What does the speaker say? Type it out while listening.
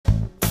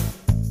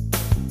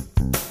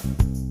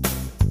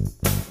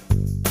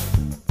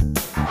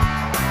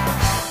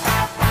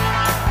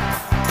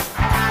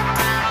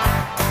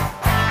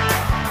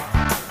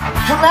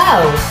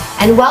Hello,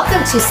 and welcome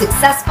to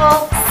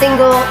Successful,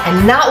 Single,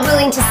 and Not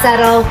Willing to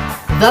Settle,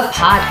 the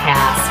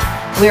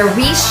podcast, where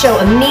we show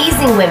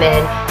amazing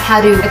women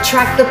how to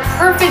attract the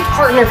perfect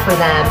partner for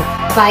them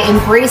by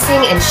embracing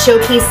and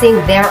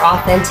showcasing their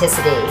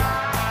authenticity.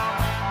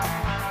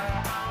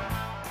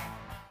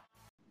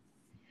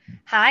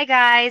 Hi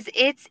guys,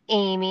 it's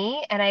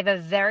Amy, and I have a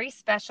very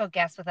special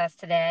guest with us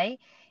today.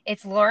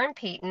 It's Lauren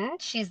Payton.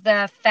 She's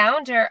the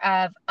founder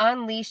of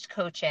Unleashed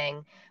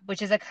Coaching,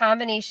 which is a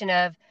combination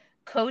of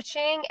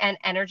coaching and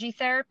energy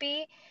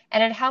therapy,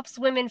 and it helps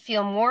women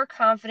feel more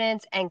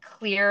confident and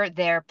clear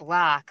their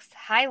blocks.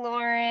 Hi,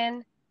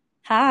 Lauren.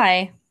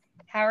 Hi.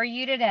 How are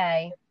you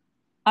today?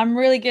 I'm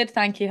really good,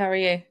 thank you. How are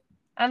you?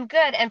 I'm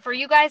good. And for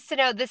you guys to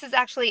know, this is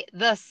actually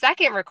the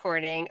second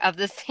recording of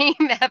the same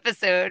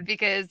episode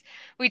because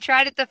we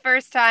tried it the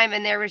first time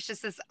and there was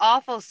just this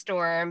awful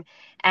storm.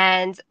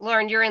 And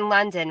Lauren, you're in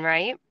London,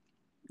 right?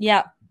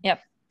 Yep.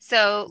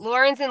 So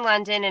Lauren's in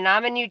London and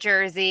I'm in New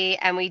Jersey,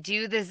 and we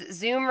do this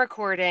Zoom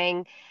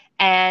recording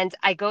and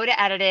I go to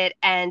edit it,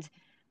 and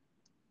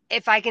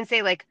if I can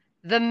say, like,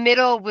 the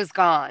middle was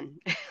gone.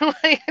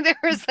 Like there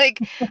was like,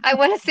 I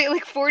want to say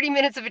like 40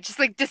 minutes of it just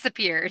like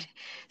disappeared.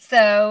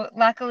 So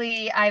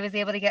luckily I was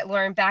able to get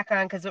Lauren back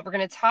on, because what we're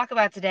going to talk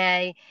about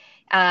today,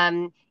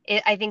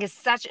 I think is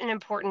such an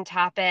important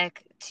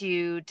topic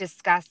to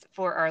discuss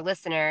for our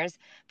listeners.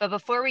 But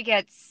before we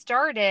get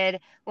started,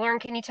 Lauren,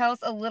 can you tell us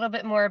a little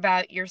bit more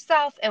about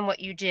yourself and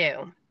what you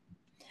do?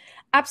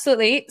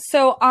 Absolutely.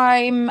 So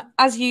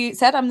as you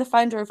said, I'm the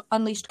founder of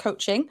Unleashed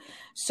Coaching.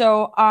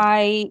 So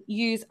I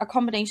use a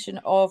combination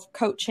of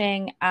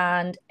coaching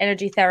and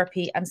energy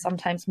therapy and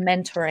sometimes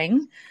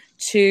mentoring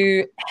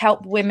to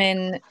help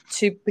women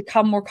to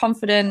become more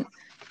confident,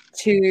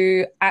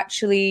 to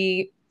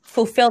actually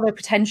fulfill their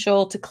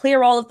potential, to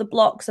clear all of the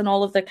blocks and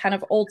all of the kind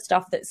of old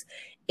stuff that's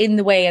in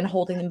the way and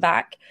holding them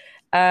back.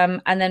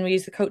 And then we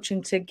use the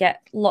coaching to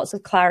get lots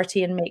of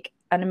clarity and make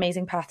an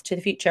amazing path to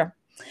the future.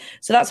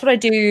 So that's what I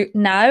do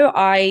now.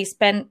 I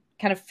spent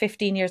kind of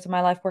 15 years of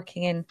my life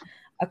working in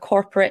a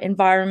corporate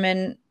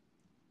environment,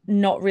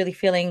 not really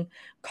feeling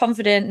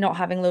confident, not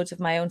having loads of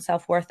my own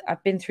self-worth.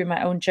 I've been through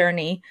my own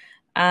journey.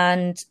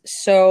 And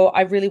so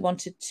I really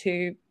wanted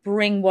to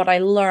bring what I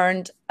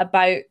learned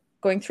about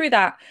going through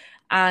that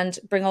and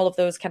bring all of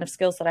those kind of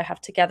skills that I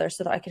have together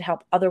so that I could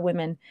help other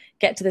women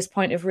get to this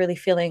point of really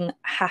feeling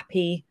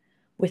happy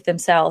with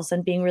themselves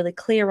and being really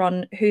clear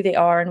on who they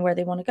are and where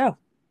they want to go.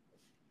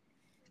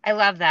 I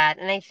love that.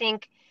 And I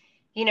think,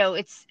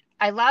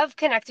 I love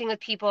connecting with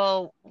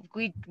people.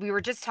 We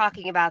were just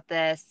talking about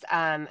this,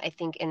 I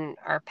think in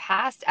our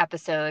past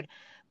episode,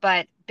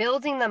 but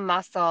building the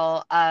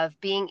muscle of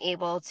being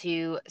able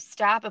to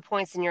stop at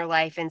points in your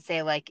life and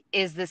say, like,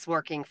 is this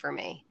working for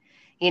me?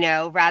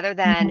 Rather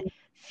than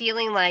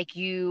feeling like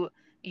you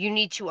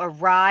need to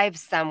arrive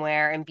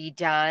somewhere and be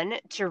done,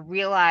 to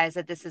realize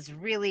that this is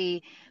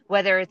really,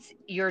 whether it's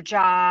your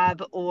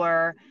job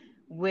or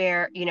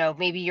where,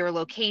 maybe your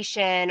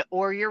location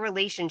or your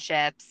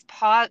relationships,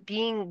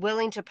 being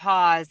willing to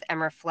pause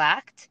and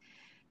reflect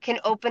can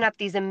open up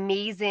these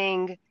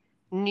amazing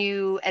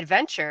new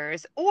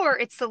adventures, or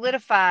it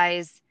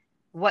solidifies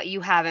what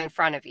you have in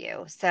front of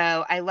you.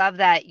 So I love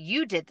that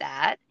you did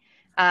that,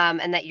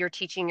 and that you're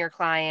teaching your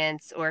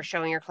clients or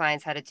showing your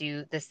clients how to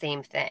do the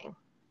same thing.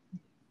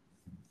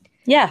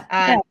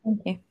 Yeah,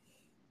 thank you.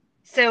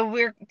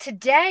 So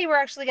today we're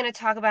actually going to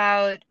talk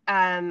about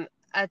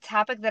a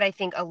topic that I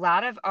think a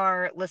lot of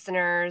our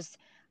listeners,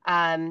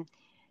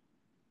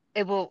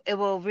 it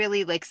will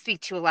really like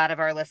speak to a lot of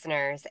our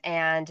listeners.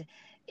 And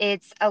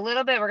it's a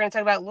little bit, we're going to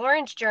talk about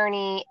Lauren's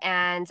journey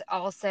and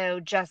also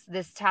just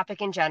this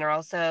topic in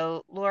general.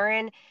 So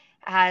Lauren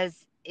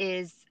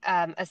is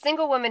a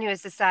single woman who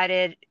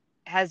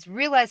has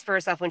realized for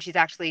herself when she's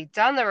actually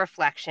done the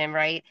reflection,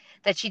 right,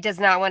 that she does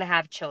not want to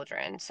have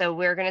children. So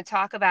we're going to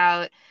talk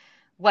about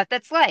what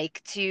that's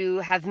like to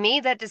have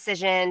made that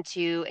decision,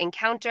 to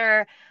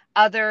encounter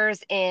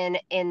others in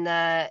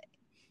the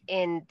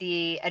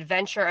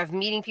adventure of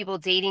meeting people,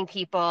 dating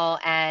people,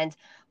 and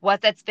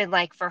what that's been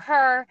like for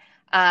her,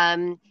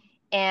 and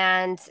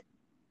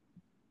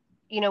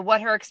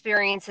what her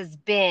experience has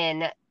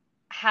been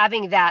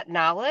having that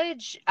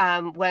knowledge,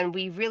 when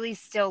we really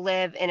still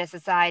live in a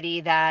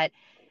society that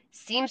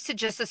seems to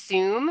just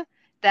assume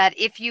that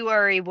if you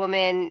are a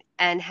woman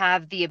and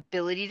have the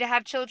ability to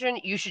have children,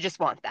 you should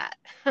just want that.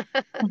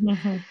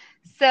 Mm-hmm.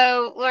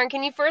 So, Lauren,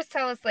 can you first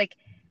tell us, like,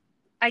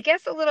 I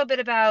guess a little bit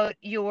about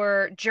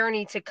your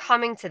journey to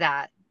coming to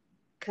that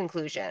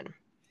conclusion?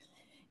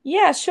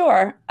 Yeah,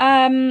 sure.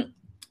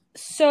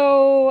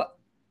 So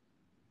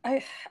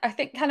I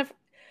think kind of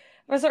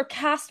I sort of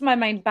cast my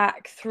mind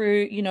back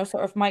through,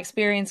 sort of my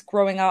experience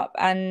growing up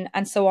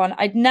and so on.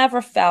 I'd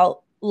never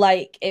felt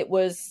like it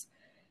was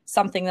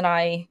something that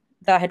I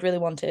had really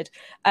wanted.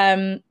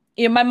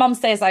 My mom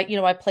says, like,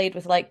 I played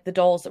with like the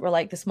dolls that were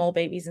like the small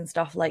babies and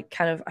stuff, like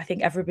kind of, I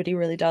think everybody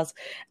really does.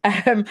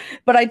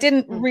 But I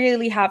didn't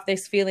really have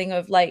this feeling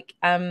of like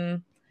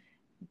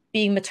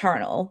being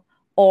maternal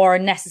or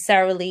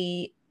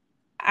necessarily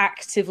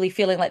actively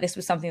feeling like this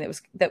was something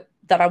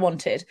that I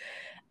wanted.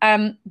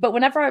 But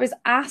whenever I was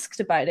asked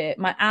about it,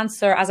 my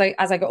answer, as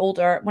I got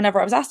older, whenever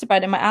I was asked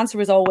about it, my answer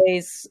was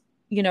always,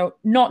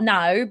 not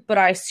now, but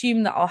I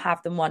assume that I'll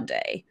have them one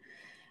day.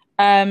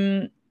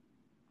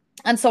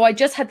 And so I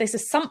just had this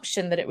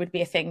assumption that it would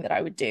be a thing that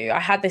I would do. I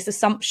had this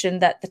assumption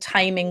that the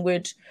timing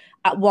would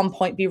at one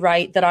point be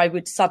right, that I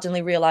would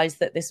suddenly realize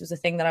that this was a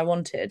thing that I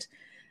wanted.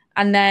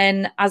 And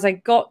then as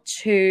I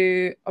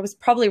was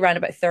probably around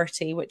about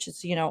 30, which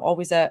is,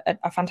 always a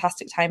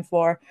fantastic time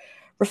for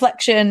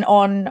reflection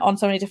on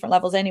so many different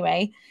levels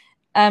anyway.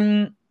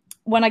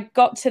 When I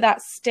got to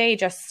that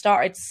stage, I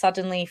started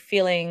suddenly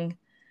feeling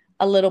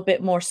a little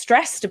bit more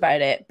stressed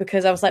about it,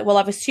 because I was like, well,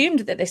 I've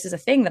assumed that this is a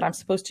thing that I'm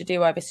supposed to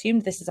do. I've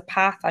assumed this is a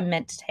path I'm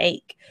meant to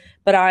take,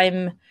 but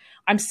I'm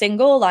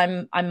single.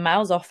 I'm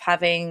miles off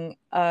having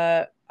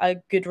a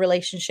good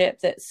relationship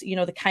that's,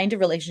 the kind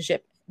of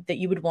relationship that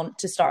you would want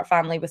to start a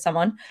family with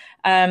someone.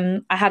 I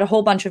had a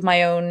whole bunch of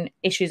my own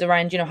issues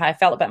around, how I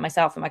felt about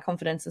myself and my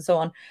confidence and so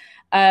on.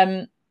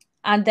 And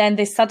then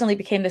this suddenly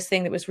became this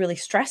thing that was really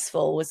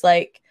stressful, was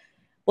like,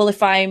 well,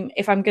 if I'm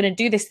going to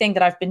do this thing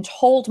that I've been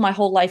told my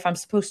whole life I'm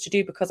supposed to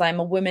do because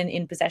I'm a woman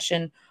in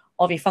possession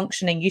of a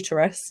functioning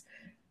uterus,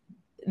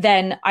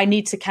 then I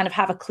need to kind of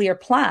have a clear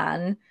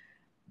plan,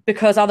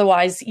 because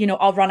otherwise,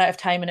 I'll run out of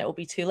time and it will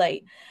be too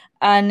late.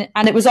 And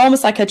it was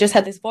almost like I just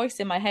had this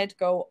voice in my head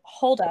go,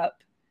 hold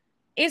up,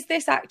 is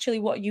this actually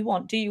what you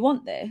want? Do you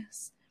want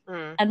this?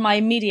 And my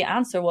immediate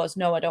answer was,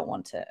 no, I don't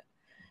want it.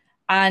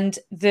 And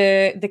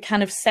the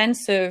kind of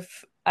sense of,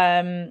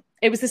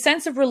 it was the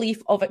sense of relief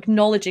of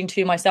acknowledging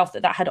to myself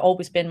that had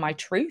always been my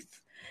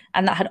truth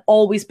and that had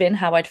always been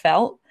how I'd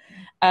felt.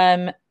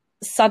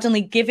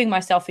 Suddenly giving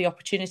myself the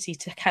opportunity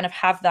to kind of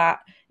have that.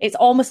 It's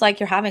almost like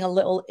you're having a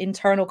little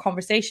internal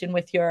conversation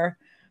with your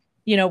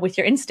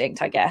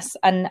instinct, I guess,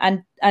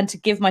 and to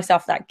give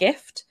myself that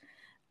gift,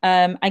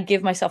 and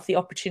give myself the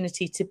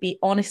opportunity to be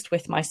honest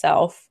with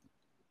myself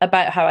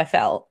about how I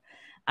felt.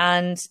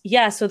 And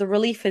yeah, so the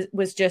relief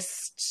was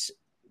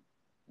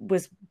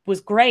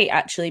great,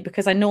 actually,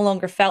 because I no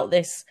longer felt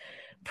this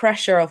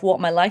pressure of what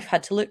my life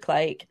had to look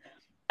like.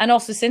 And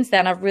also since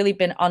then, I've really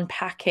been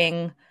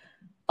unpacking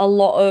a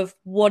lot of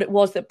what it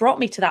was that brought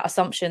me to that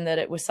assumption that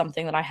it was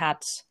something that I had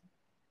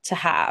to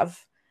have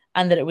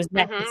and that it was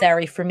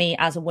necessary for me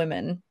as a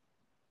woman.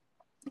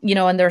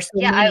 And there are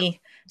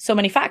so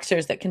many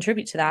factors that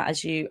contribute to that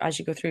as you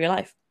go through your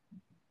life.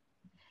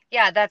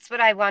 Yeah, that's what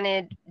I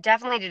wanted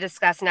definitely to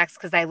discuss next,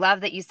 because I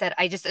love that you said,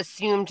 I just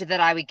assumed that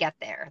I would get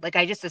there. Like,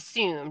 I just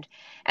assumed.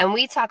 And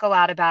we talk a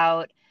lot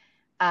about,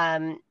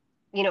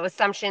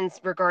 assumptions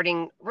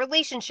regarding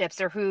relationships,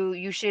 or who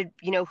you should,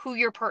 who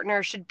your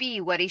partner should be,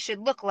 what he should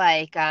look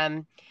like,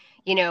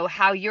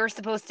 how you're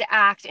supposed to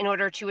act in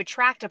order to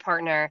attract a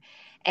partner.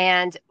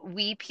 And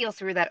we peel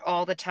through that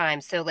all the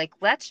time. So, like,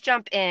 let's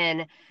jump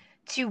in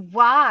to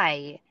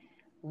why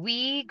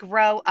we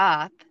grow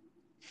up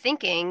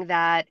thinking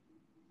that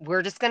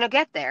we're just going to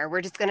get there.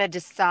 We're just going to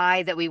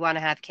decide that we want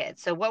to have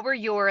kids. So what were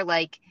your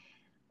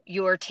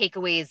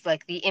takeaways,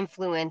 like the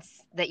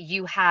influence that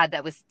you had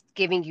that was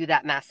giving you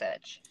that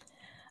message?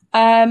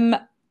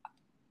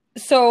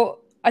 So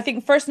I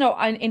think first note,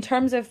 in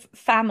terms of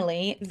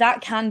family, that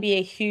can be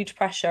a huge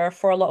pressure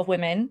for a lot of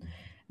women.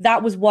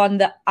 That was one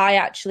that I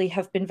actually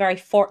have been very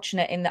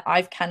fortunate in, that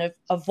I've kind of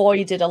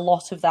avoided a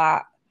lot of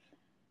that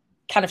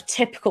kind of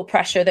typical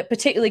pressure that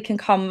particularly can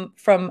come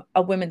from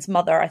a woman's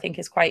mother. I think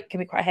can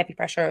be quite a heavy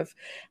pressure of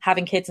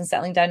having kids and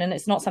settling down. And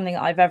it's not something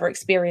that I've ever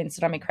experienced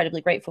that I'm incredibly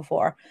grateful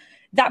for.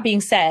 That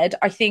being said,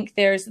 I think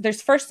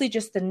there's firstly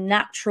just the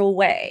natural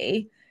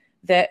way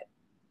that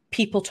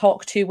people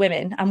talk to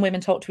women and women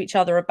talk to each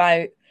other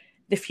about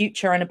the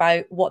future and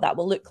about what that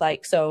will look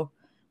like. So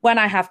when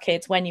I have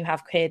kids, when you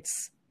have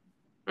kids,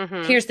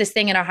 here's this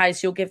thing in our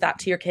house, you'll give that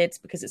to your kids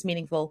because it's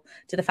meaningful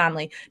to the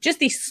family. Just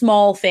these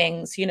small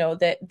things,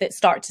 that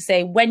start to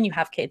say, when you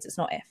have kids, it's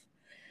not if.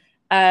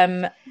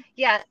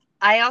 Yeah,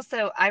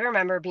 I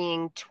remember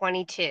being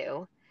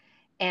 22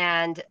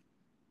 and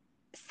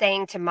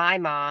saying to my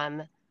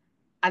mom,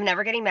 I'm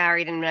never getting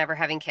married and I'm never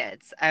having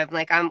kids.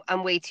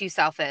 I'm way too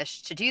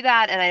selfish to do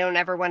that. And I don't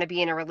ever want to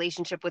be in a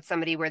relationship with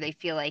somebody where they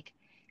feel like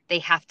they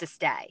have to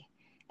stay.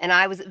 And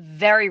I was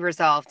very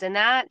resolved in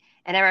that.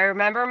 And I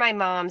remember my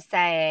mom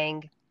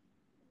saying,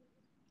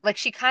 like,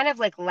 she kind of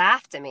like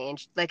laughed at me,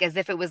 and like as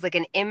if it was like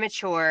an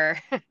immature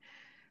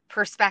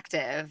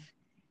perspective.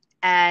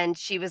 And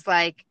she was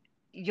like,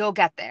 you'll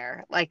get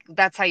there. Like,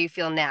 that's how you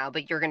feel now,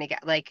 but you're going to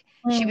get, like,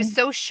 she was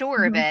so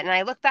sure of it. And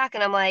I look back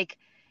and I'm like,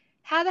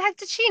 how the heck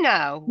did she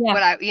know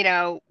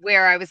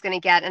where I was going to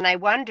get? And I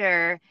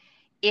wonder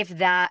if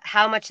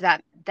how much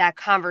that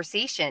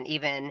conversation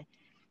even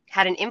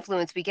had an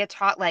influence. We get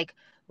taught, like,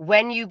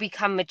 when you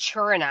become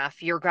mature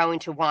enough, you're going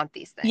to want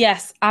these things.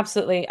 Yes,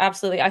 absolutely.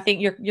 Absolutely. I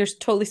think you're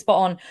totally spot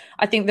on.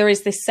 I think there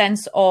is this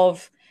sense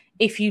of,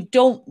 if you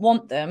don't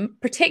want them,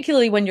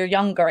 particularly when you're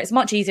younger, it's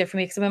much easier for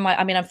me because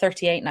I'm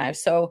 38 now.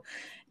 So,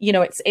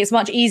 it's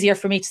much easier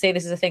for me to say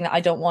this is a thing that I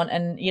don't want.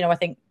 And, I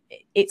think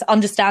it's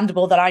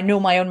understandable that I know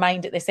my own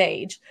mind at this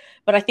age,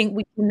 but I think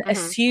we can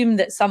assume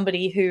that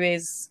somebody who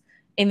is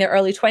in their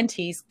early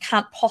 20s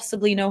can't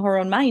possibly know her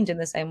own mind in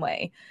the same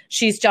way.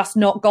 She's just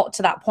not got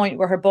to that point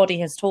where her body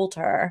has told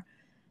her,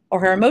 or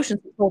her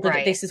emotions have told her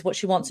that this is what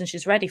she wants and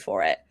she's ready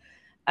for it.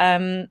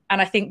 And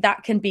I think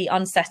that can be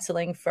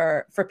unsettling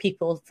for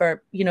people,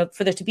 for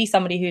there to be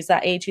somebody who's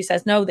that age who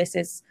says, no,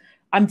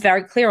 I'm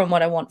very clear on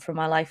what I want from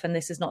my life, and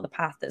this is not the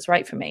path that's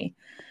right for me.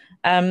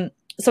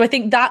 So I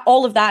think that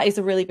all of that is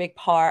a really big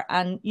part.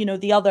 And,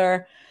 the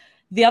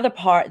other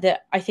part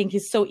that I think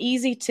is so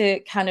easy to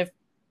kind of,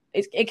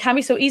 it can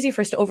be so easy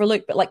for us to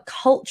overlook, but like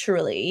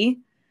culturally,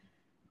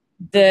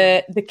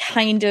 the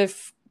kind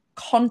of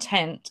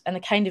content and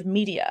the kind of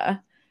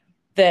media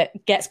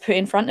that gets put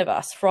in front of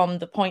us from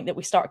the point that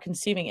we start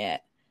consuming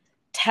it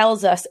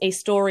tells us a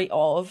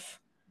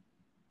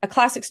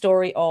classic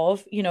story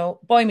of,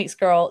 boy meets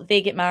girl,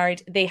 they get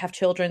married, they have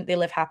children, they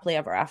live happily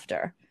ever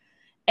after.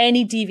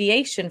 Any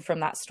deviation from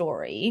that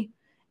story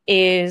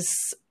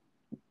is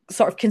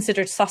sort of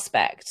considered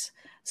suspect.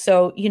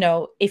 So,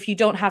 if you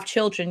don't have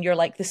children, you're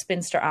like the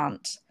spinster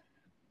aunt.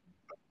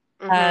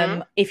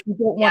 If you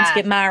don't want to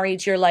get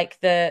married, you're like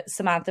the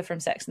Samantha from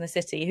Sex and the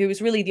City, who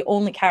was really the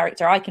only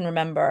character I can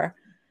remember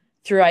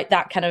throughout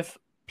that kind of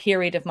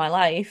period of my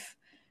life,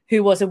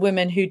 who was a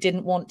woman who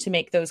didn't want to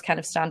make those kind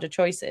of standard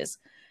choices.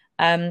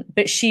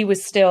 But she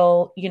was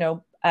still,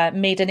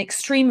 made an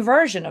extreme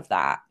version of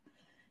that,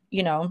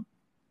 Yeah.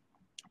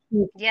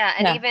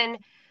 And even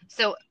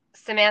so,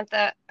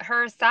 Samantha,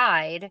 her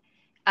side,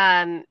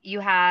 you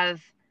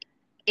have,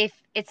 if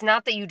it's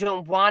not that you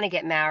don't want to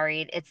get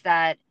married, it's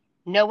that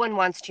no one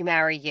wants to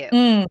marry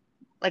you.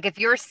 Like if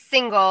you're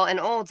single and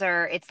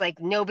older, it's like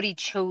nobody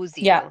chose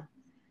you. Yeah.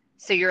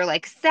 So you're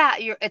like sad.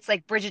 It's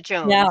like Bridget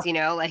Jones,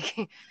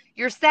 like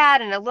you're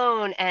sad and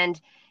alone. And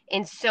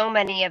in so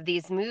many of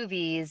these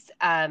movies,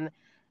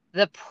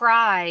 the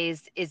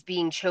prize is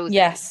being chosen.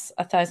 Yes,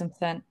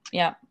 1,000%.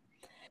 Yeah,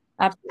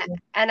 absolutely.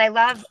 And I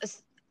love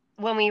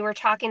when we were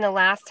talking the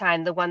last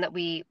time, the one that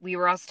we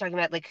were also talking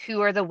about, like, who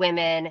are the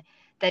women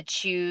that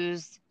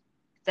choose.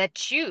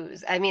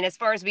 I mean, as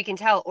far as we can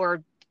tell,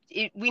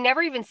 we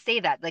never even say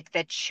that, like,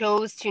 that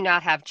chose to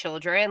not have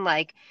children,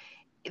 like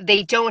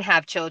they don't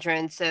have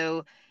children.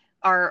 So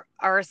our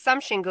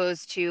assumption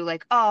goes to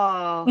like,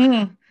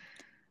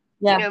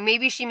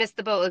 maybe she missed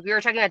the boat. Like we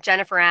were talking about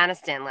Jennifer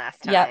Aniston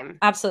last time. Yeah,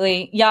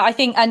 absolutely. Yeah, I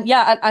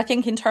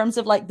think in terms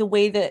of like the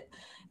way that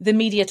the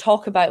media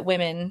talk about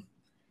women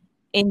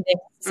in this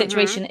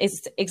situation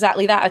is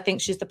exactly that. I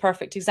think she's the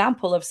perfect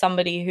example of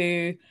somebody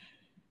who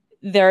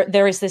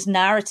there is this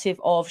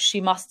narrative of she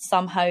must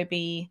somehow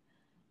be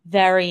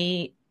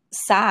very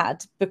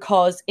sad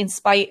because in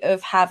spite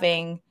of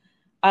having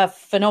a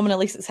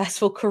phenomenally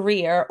successful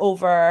career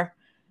over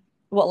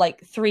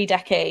 3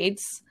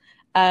 decades,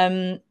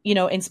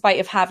 in spite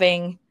of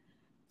having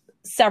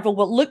several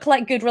what look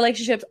like good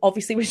relationships,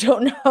 obviously we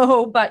don't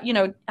know, but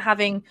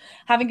having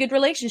good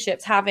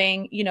relationships,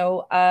 having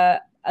a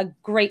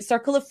great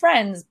circle of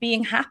friends,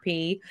 being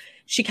happy,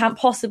 she can't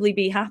possibly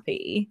be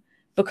happy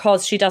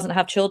because she doesn't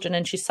have children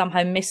and she's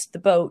somehow missed the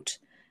boat.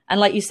 And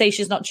like you say,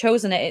 she's not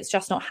chosen it, it's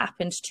just not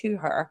happened to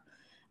her.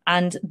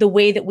 And the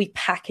way that we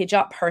package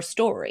up her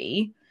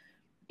story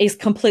is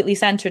completely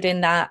centered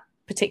in that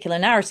particular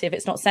narrative.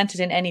 It's not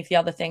centered in any of the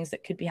other things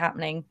that could be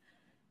happening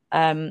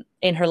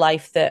in her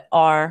life that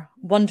are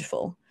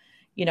wonderful,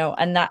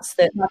 and that's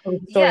the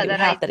story that we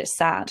have, that it's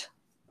sad.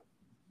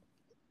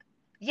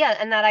 Yeah,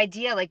 and that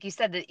idea, like you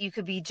said, that you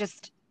could be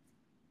just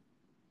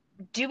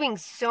doing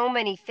so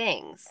many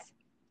things,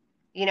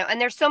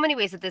 and there's so many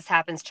ways that this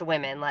happens to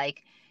women.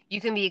 Like you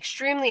can be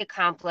extremely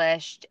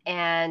accomplished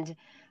and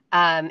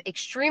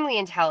extremely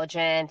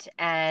intelligent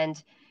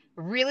and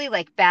really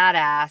like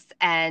badass,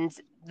 and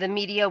the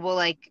media will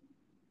like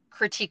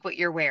critique what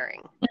you're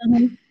wearing.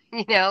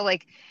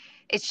 Like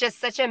it's just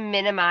such a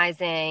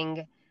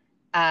minimizing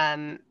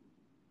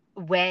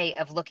way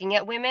of looking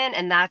at women.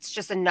 And that's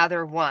just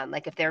another one.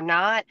 Like if they're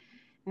not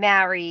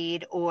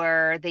married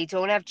or they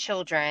don't have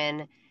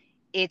children,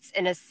 it's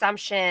an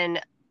assumption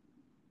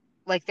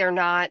like they're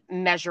not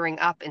measuring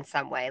up in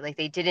some way. Like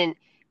they didn't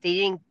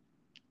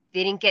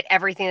get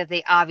everything that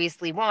they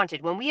obviously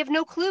wanted when we have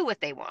no clue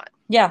what they want.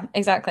 Yeah,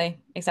 exactly.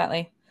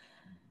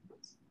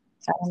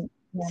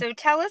 So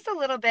tell us a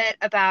little bit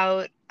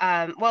about,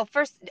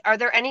 first, are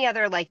there any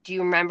other, like, do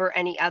you remember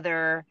any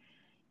other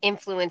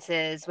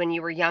influences when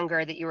you were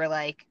younger that you were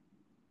like,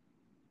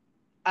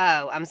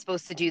 oh, I'm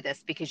supposed to do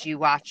this because you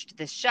watched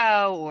this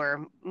show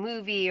or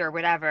movie or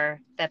whatever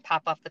that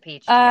pop off the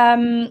page?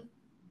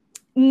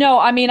 No,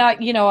 I mean,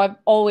 I've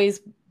always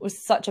was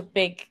such a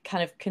big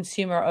kind of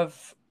consumer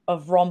of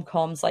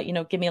rom-coms, like,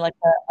 give me like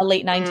a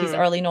late 90s,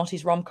 early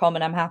noughties rom-com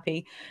and I'm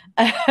happy.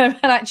 And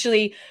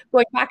actually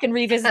going back and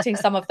revisiting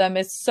some of them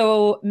is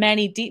so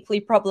many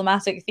deeply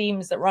problematic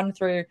themes that run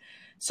through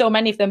so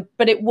many of them.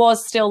 But it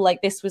was still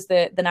like, this was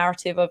the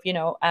narrative of,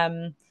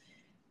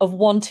 of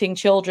wanting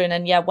children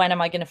and when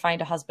am I going to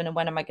find a husband and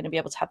when am I going to be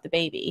able to have the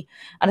baby?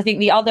 And I think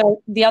the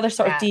other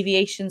sort of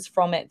deviations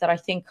from it that I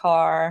think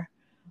are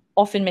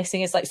often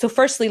missing is like, so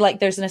firstly, like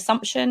there's an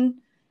assumption,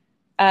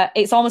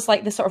 it's almost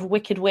like the sort of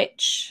wicked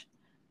witch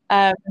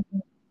kind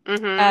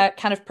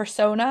of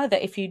persona,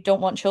 that if you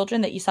don't want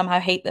children, that you somehow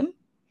hate them,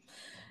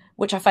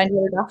 which I find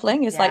really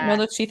baffling. It's like, no,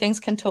 those two things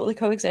can totally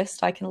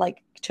coexist. I can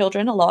like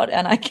children a lot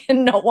and I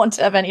can not want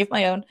to have any of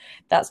my own.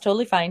 That's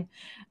totally fine.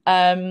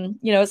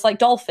 It's like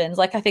dolphins.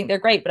 Like, I think they're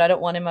great, but I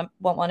don't want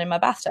one in my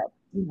bathtub.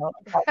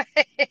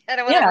 I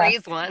don't want to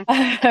raise one.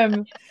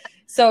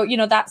 So,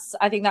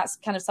 I think that's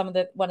kind of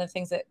one of the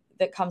things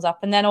that comes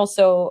up. And then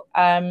also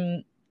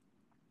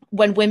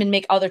when women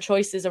make other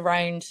choices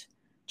around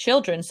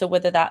children, so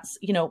whether that's,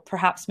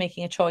 perhaps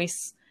making a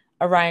choice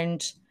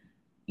around,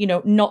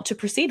 not to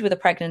proceed with a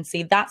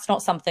pregnancy, that's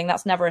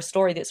never a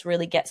story that's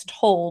really gets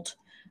told.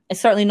 It's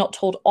certainly not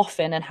told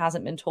often and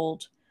hasn't been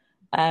told,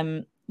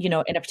 in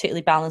a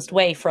particularly balanced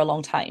way for a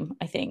long time,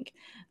 I think.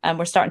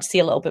 We're starting to see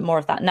a little bit more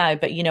of that now,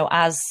 but,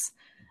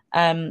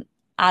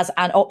 as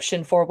an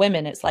option for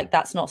women, it's like,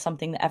 that's not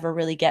something that ever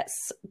really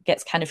gets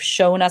kind of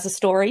shown as a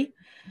story.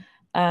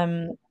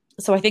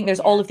 So I think there's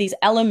all of these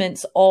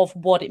elements of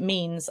what it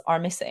means are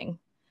missing,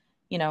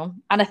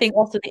 and I think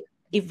also the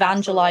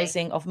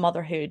evangelizing of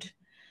motherhood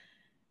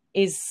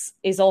is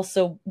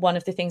also one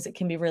of the things that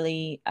can be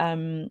really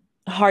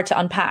hard to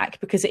unpack,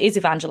 because it is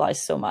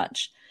evangelized so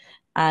much.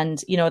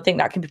 And, I think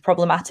that can be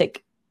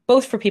problematic,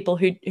 both for people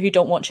who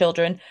don't want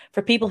children,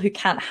 for people who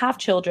can't have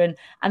children,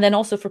 and then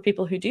also for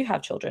people who do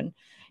have children.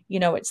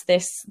 It's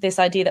this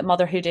idea that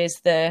motherhood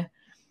is the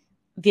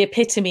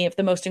epitome of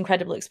the most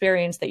incredible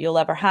experience that you'll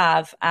ever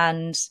have,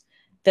 and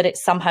that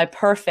it's somehow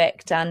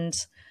perfect and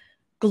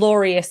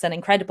glorious and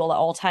incredible at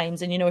all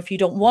times. And, if you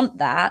don't want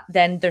that,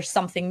 then there's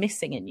something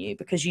missing in you,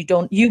 because you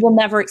will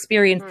never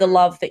experience the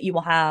love that you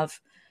will have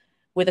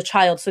with a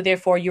child. So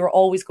therefore you're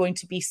always going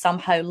to be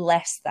somehow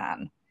less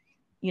than,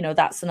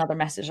 that's another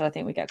message I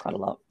think we get quite a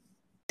lot.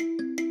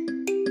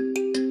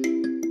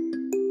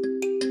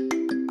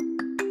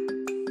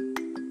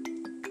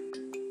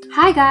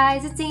 Hi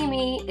guys, it's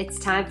Amy. It's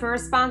time for a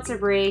sponsor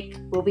break.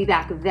 We'll be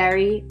back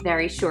very,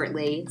 very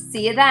shortly.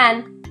 See you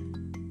then.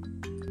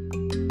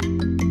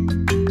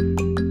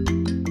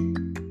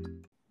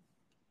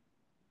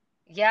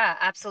 Yeah,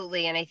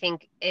 absolutely. And I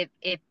think it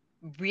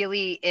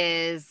really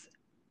is,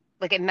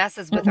 like, it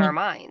messes with our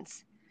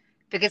minds,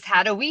 because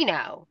how do we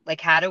know?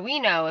 Like, how do we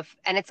know if,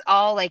 and it's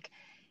all like,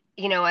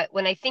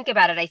 when I think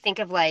about it, I think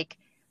of like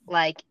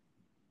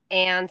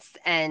aunts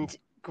and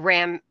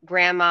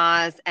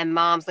grandmas and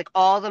moms, like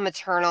all the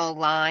maternal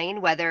line,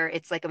 whether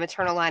it's like a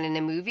maternal line in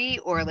a movie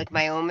or like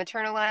my own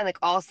maternal line, like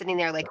all sitting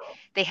there, like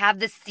they have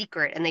this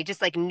secret and they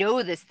just like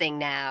know this thing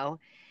now.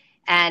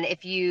 And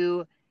if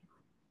you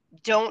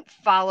don't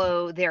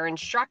follow their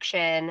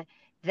instruction,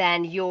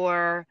 then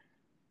you're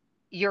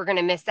going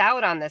to miss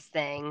out on this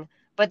thing.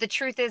 But the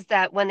truth is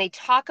that when they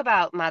talk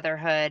about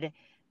motherhood,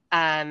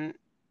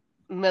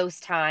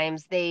 most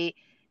times they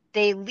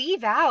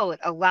leave out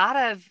a lot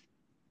of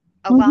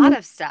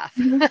stuff.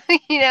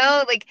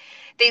 Like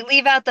they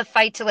leave out the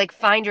fight to like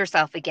find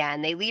yourself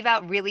again. They leave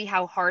out really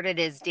how hard it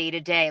is day to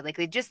day. Like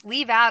they just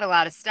leave out a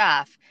lot of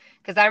stuff.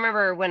 Because I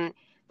remember when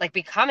like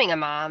becoming a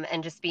mom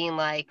and just being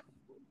like,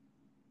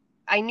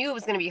 I knew it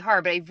was going to be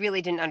hard, but I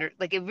really didn't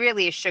it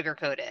really is sugar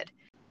coated.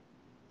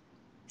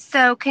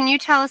 So can you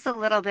tell us a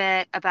little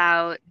bit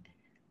about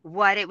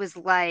what it was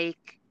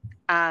like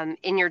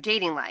in your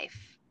dating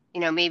life?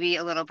 Maybe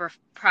a little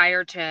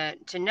prior to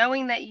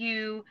knowing that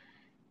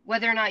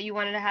whether or not you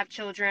wanted to have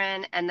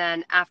children, and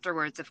then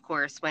afterwards, of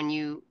course,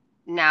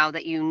 now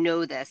that you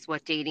know this,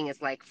 what dating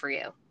is like for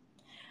you.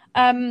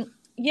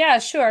 Yeah,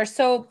 sure.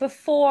 So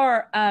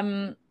before,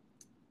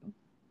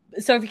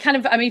 so if you kind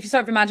of, if you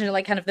sort of imagine it,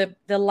 like kind of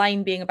the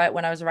line being about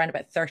when I was around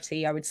about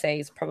 30, I would say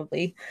is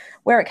probably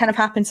where it kind of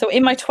happened. So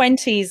in my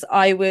 20s,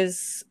 I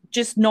was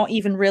just not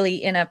even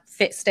really in a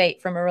fit state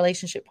from a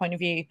relationship point of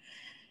view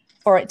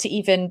for it to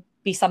even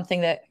be something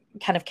that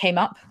kind of came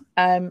up.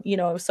 I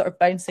was sort of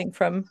bouncing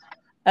from,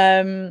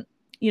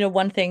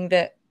 one thing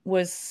that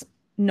was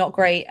not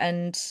great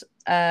and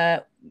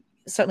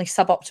certainly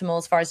suboptimal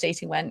as far as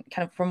dating went,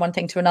 kind of from one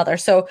thing to another.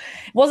 So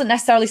it wasn't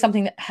necessarily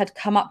something that had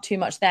come up too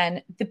much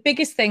then. The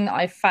biggest thing that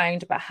I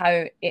found about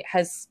how it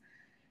has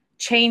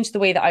changed the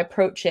way that I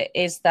approach it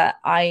is that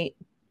I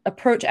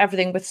approach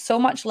everything with so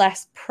much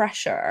less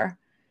pressure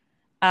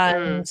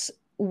and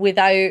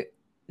without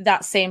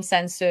that same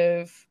sense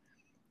of,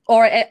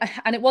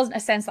 and it wasn't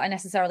a sense that I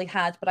necessarily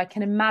had, but I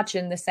can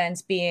imagine the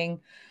sense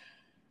being,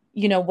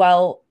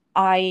 well,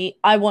 I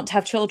want to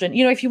have children.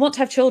 If you want to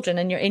have children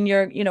and you're in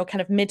your,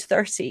 kind of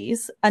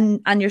mid-30s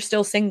and you're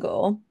still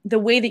single, the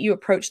way that you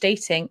approach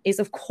dating is,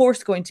 of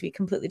course, going to be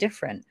completely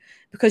different,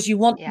 because you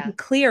want to be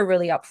clear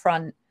really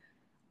upfront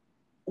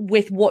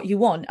with what you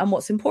want and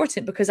what's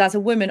important. Because as a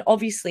woman,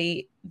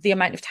 obviously, the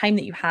amount of time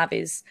that you have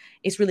is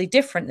really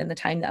different than the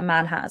time that a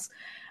man has.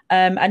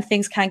 And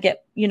things can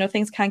get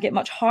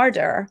much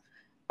harder,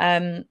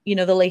 the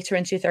later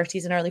into your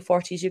 30s and early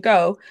 40s you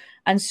go.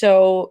 And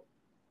so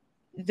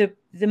the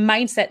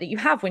mindset that you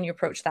have when you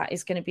approach that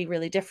is going to be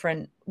really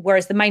different.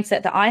 Whereas the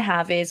mindset that I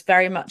have is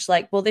very much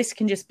like, well, this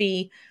can just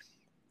be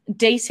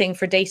dating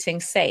for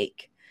dating's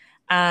sake.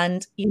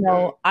 And, you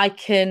know, I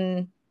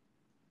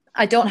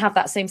don't have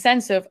that same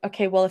sense of,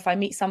 okay, well, if I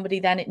meet somebody,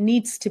 then it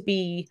needs to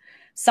be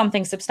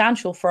something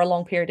substantial for a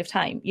long period of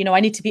time. You know, I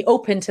need to be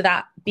open to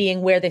that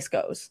being where this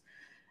goes,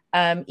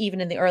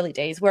 even in the early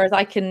days. Whereas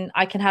I can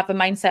have a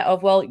mindset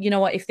of, well, you know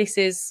what, if this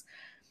is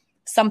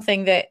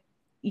something that,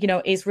 you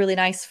know, is really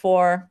nice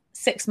for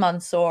 6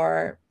 months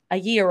or a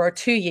year or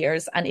 2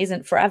 years and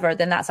isn't forever,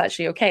 then that's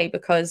actually okay,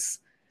 because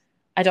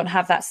I don't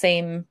have that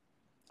same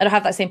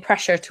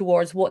pressure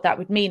towards what that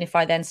would mean if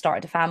I then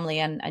started a family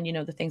and you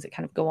know, the things that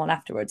kind of go on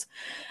afterwards.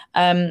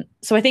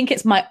 So I think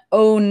it's my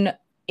own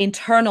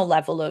internal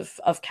level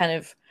of kind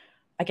of,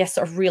 I guess,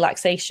 sort of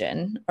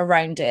relaxation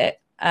around it.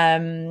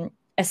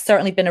 Has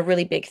certainly been a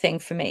really big thing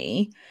for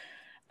me.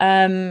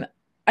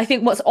 I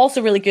think what's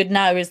also really good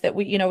now is that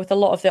we, you know, with a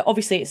lot of the,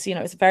 obviously it's, you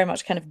know, it's very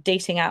much kind of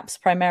dating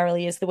apps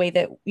primarily is the way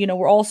that, you know,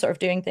 we're all sort of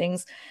doing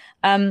things.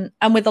 And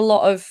with a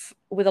lot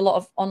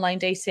of online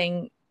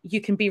dating, you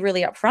can be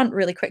really upfront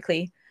really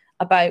quickly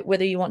about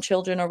whether you want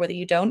children or whether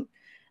you don't.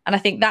 And I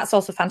think that's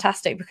also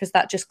fantastic because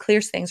that just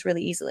clears things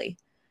really easily.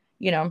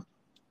 You know,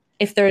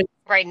 if there's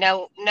right,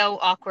 no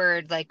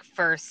awkward like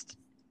first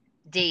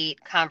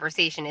date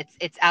conversation.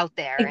 It's out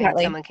there, exactly. and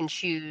someone can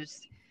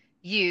choose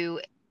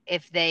you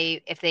if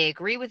they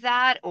agree with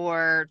that,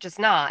 or just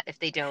not if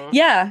they don't.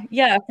 Yeah,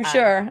 for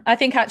sure. I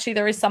think actually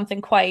there is something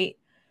quite,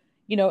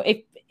 you know,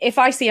 if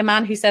I see a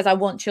man who says I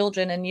want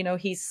children and, you know,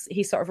 he's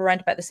sort of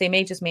around about the same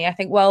age as me, I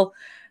think, well,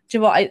 do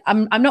you know what,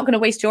 I'm not going to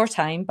waste your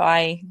time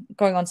by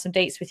going on some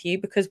dates with you,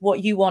 because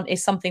what you want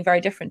is something very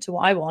different to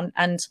what I want.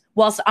 And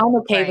whilst I'm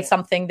okay with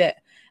something that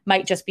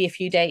might just be a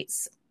few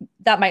dates,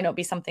 that might not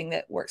be something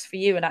that works for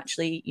you. And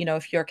actually, you know,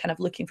 if you're kind of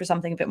looking for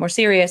something a bit more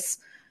serious,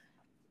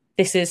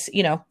 this is,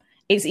 you know,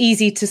 it's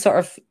easy to sort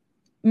of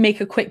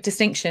make a quick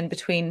distinction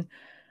between,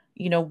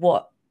 you know,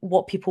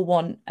 what people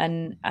want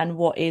and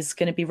what is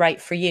going to be right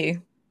for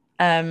you.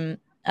 And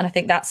I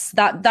think that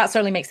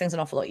certainly makes things an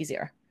awful lot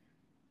easier.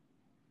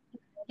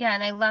 Yeah,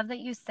 and I love that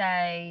you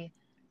say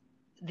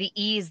the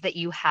ease that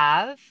you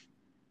have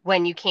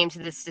when you came to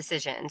this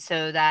decision,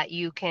 so that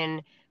you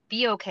can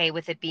be okay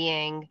with it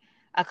being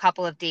a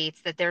couple of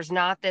dates, that there's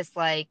not this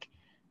like,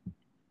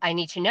 I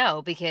need to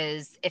know,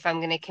 because if I'm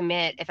going to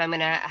commit, if I'm going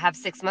to have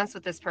 6 months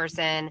with this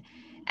person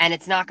and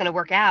it's not going to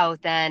work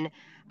out, then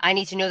I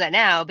need to know that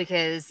now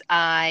because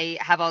I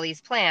have all these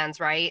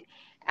plans, right?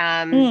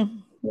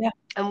 Yeah.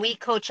 And we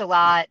coach a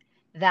lot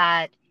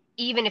that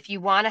even if you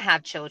want to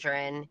have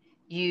children,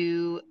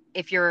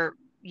 if you're,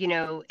 you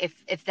know,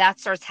 if that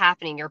starts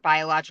happening, your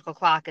biological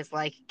clock is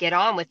like, get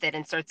on with it,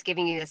 and starts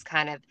giving you this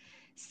kind of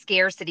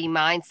scarcity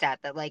mindset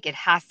that like it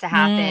has to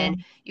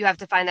happen, you have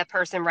to find that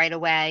person right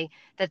away,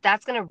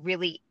 that's going to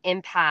really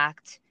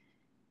impact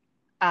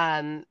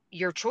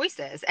your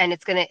choices. And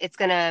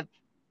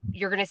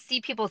you're going to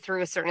see people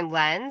through a certain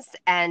lens.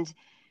 And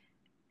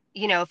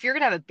you know, if you're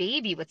going to have a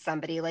baby with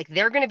somebody, like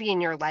they're going to be in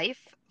your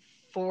life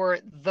for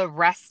the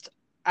rest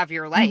of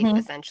your life,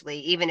 essentially,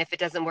 even if it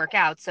doesn't work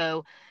out.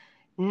 So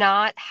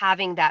not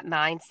having that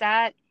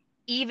mindset,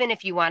 even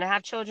if you want to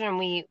have children,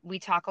 we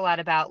talk a lot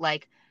about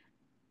like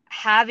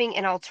having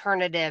an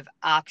alternative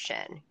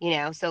option, you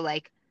know, so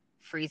like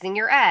freezing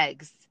your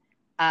eggs,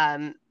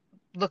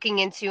 looking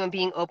into and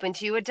being open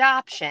to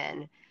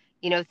adoption,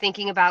 you know,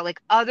 thinking about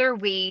like other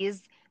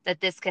ways that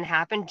this can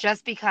happen,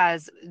 just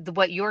because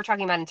what you're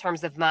talking about in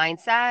terms of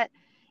mindset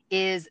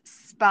is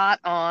spot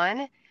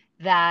on.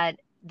 That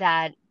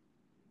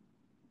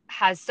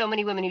has so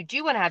many women who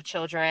do want to have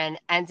children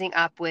ending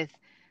up with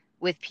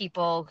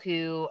people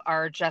who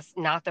are just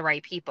not the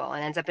right people,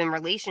 and ends up in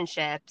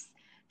relationships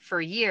for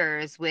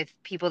years with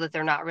people that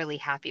they're not really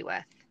happy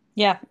with.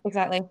 Yeah,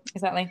 exactly.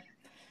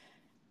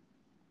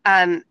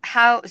 And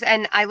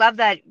I love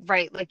that,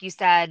 right? Like you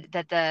said,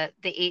 that the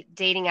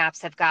dating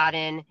apps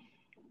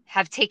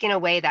have taken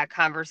away that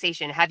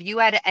conversation. Have you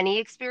had any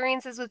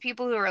experiences with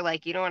people who are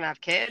like, you don't want to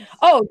have kids?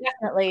 Oh,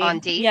 definitely. On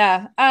dates?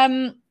 Yeah.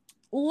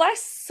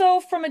 Less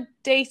so from a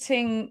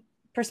dating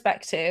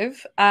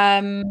perspective.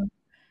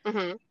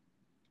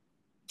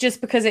 Just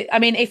because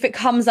if it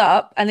comes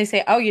up and they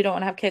say, oh, you don't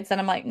want to have kids, then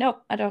I'm like,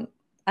 nope, I don't.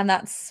 And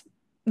that's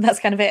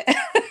kind of it.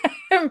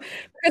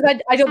 Because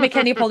I don't make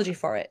any apology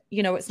for it.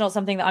 You know, it's not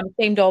something that I'm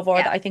ashamed of or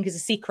that I think is a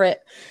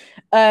secret.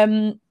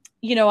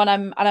 You know,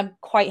 and I'm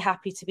quite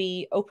happy to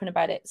be open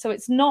about it. So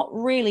it's not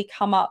really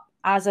come up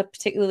as a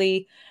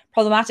particularly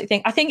problematic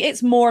thing. I think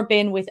it's more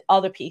been with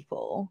other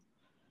people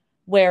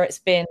where it's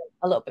been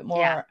a little bit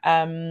more,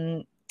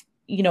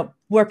 you know,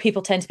 where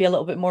people tend to be a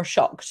little bit more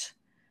shocked.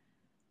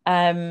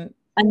 And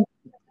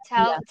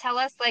tell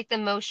us like the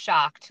most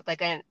shocked,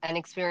 like an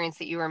experience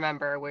that you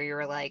remember where you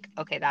were like,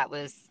 okay, that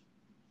was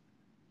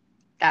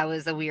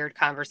a weird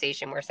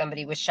conversation where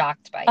somebody was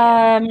shocked by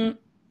you.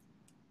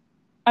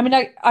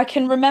 I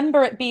can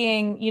remember it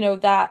being, you know,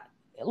 that,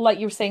 like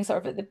you were saying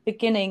sort of at the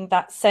beginning,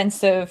 that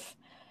sense of,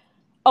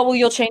 oh, well,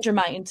 you'll change your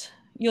mind.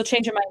 You'll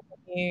change your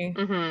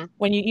mind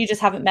when you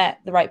just haven't met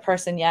the right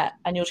person yet,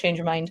 and you'll change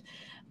your mind.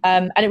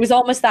 And it was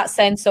almost that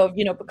sense of,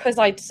 you know, because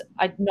I'd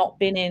not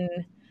been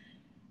in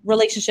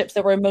relationships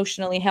that were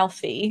emotionally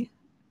healthy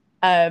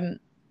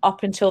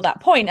up until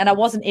that point. And I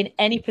wasn't in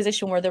any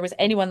position where there was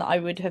anyone that I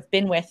would have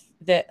been with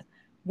that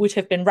would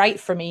have been right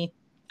for me.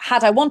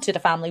 Had I wanted a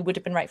family, would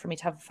have been right for me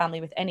to have a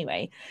family with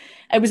anyway.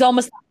 It was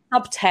almost a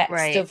subtext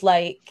Right. of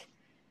like,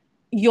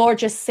 you're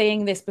just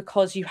saying this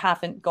because you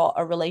haven't got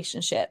a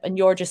relationship, and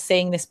you're just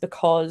saying this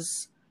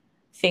because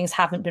things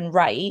haven't been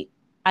right,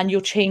 and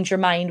you'll change your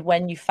mind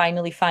when you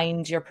finally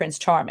find your Prince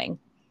Charming.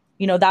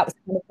 You know, that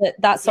was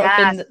that's sort of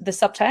been Yes. the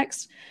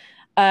subtext.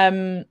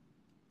 Um,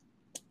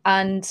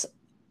 and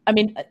I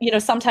mean, you know,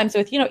 sometimes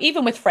with, you know,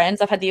 even with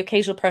friends, I've had the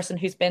occasional person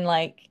who's been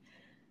like,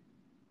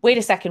 wait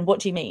a second, what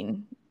do you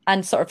mean?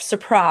 And sort of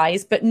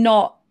surprise, but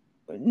not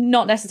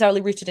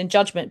necessarily rooted in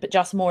judgment, but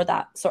just more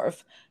that sort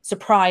of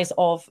surprise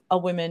of a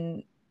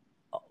woman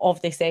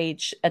of this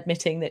age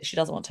admitting that she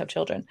doesn't want to have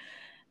children.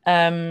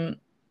 Um,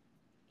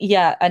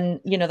 yeah, and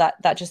you know,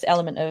 that just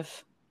element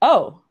of,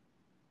 oh,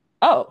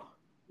 oh,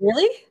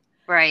 really?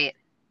 Right.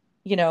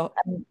 You know,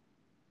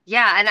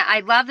 Yeah, and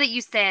I love that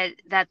you said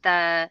that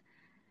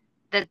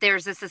that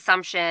there's this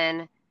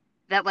assumption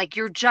that like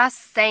you're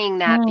just saying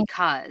that mm,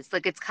 because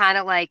like it's kind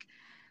of like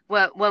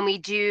what when we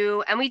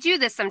do, and we do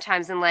this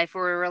sometimes in life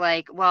where we're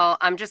like, well,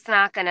 I'm just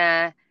not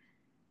gonna,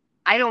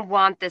 I don't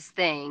want this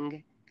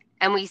thing,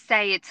 and we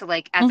say it to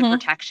like as a mhm,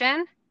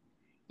 protection,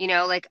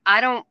 like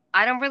I don't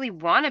really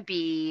want to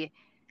be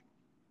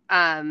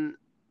um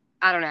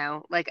I don't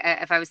know, like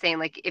if I was saying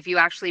like if you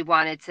actually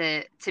wanted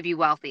to be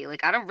wealthy,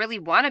 like I don't really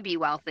want to be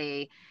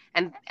wealthy,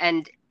 and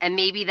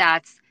maybe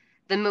that's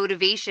the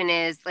motivation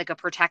is like a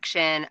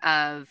protection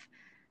of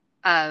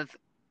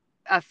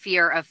a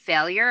fear of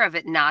failure, of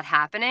it not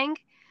happening.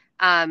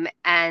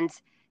 And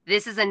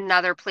this is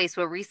another place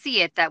where we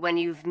see it, that when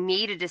you've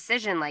made a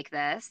decision like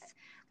this,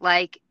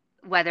 like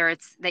whether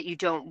it's that you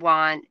don't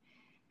want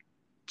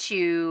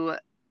to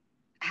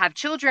have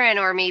children,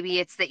 or maybe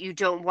it's that you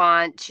don't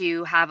want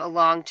to have a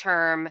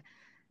long-term,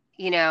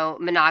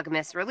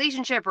 monogamous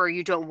relationship, or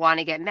you don't want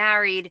to get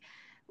married,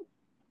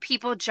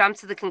 people jump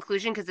to the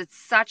conclusion because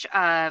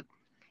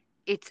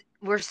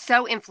we're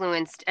so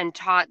influenced and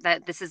taught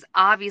that this is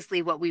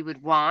obviously what we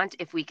would want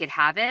if we could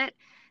have it,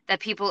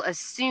 that people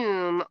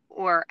assume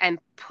and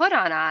put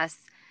on us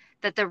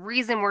that the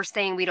reason we're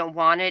saying we don't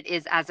want it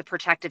is as a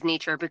protective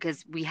nature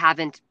because we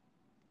haven't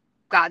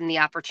gotten the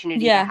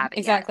opportunity to yeah, have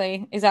it yet.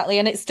 exactly.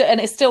 And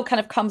it still kind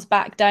of comes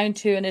back down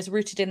to and is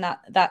rooted in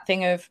that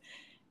thing of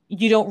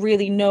you don't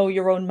really know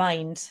your own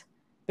mind,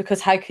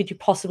 because how could you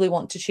possibly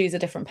want to choose a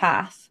different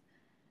path?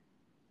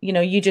 You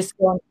know, you just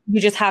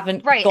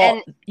Right.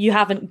 And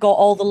haven't got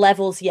all the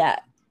levels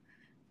yet,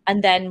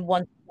 and then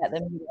once you get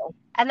them, you will.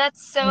 and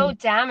that's so Mm.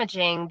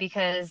 damaging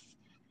because,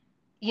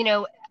 you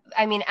know,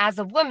 I mean, as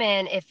a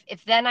woman,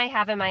 if then I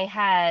have in my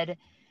head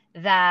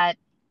that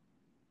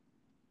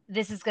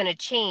this is going to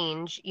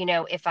change,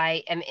 if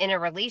I am in a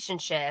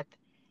relationship,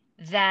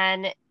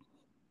 then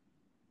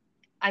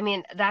I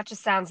mean, that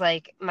just sounds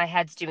like my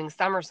head's doing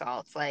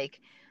somersaults.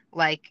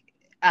 Like,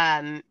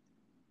 um,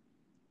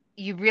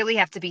 you really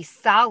have to be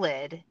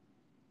solid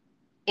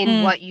in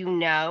Mm. what you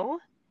know,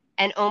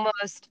 and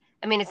almost,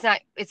 I mean,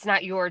 it's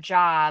not your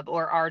job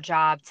or our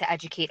job to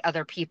educate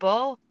other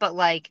people, but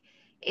like,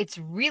 it's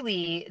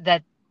really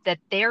that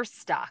they're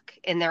stuck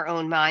in their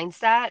own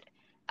mindset,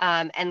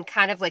 and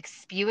kind of like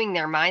spewing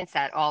their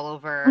mindset all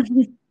over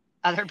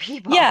other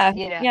people, Yeah,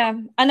 yeah.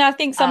 And I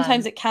think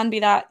sometimes Um, it can be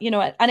that, you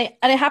know, and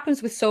it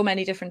happens with so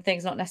many different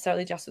things, not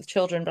necessarily just with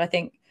children, but I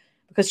think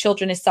because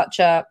children is such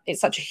a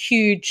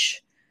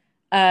huge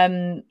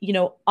you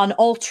know,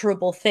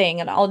 unalterable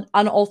thing, an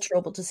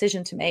unalterable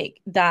decision to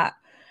make, that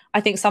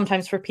I think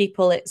sometimes for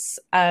people it's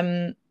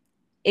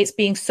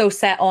being so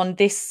set on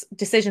this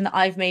decision that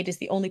I've made is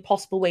the only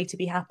possible way to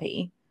be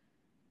happy,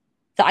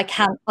 that I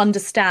can't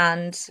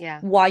understand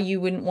yeah. why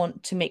you wouldn't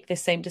want to make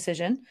this same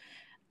decision.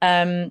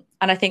 And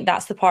I think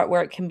that's the part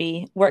where it can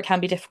be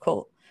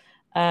difficult.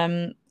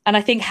 And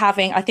I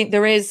think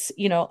there is,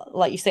 you know,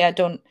 like you say, I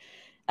don't,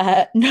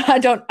 no, I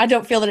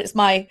don't feel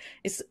that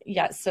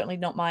it's certainly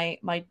not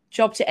my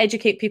job to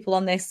educate people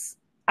on this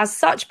as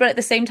such. But at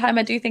the same time,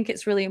 I do think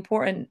it's really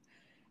important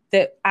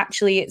that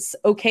actually it's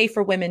okay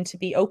for women to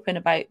be open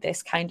about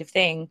this kind of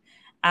thing.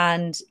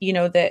 And, you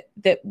know, that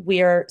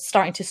we're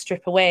starting to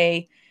strip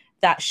away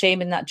that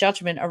shame and that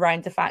judgment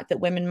around the fact that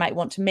women might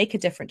want to make a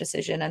different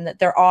decision, and that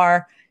there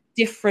are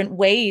different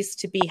ways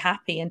to be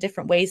happy and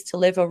different ways to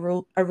live a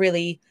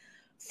really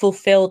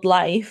fulfilled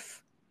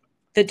life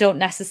that don't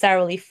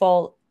necessarily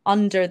fall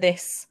under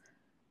this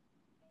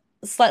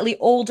slightly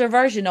older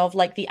version of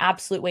like the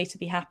absolute way to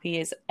be happy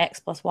is X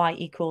plus Y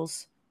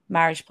equals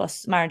marriage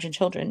plus marriage and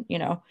children, you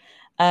know.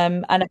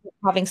 And I think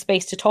having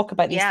space to talk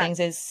about these Yeah, things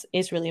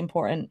is really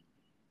important.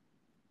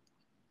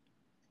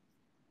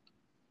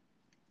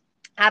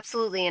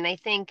 absolutely. And I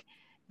think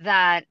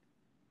that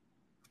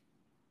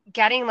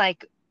getting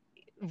like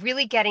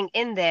really getting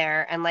in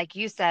there, and like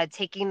you said,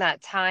 taking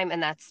that time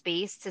and that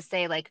space to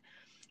say like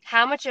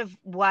how much of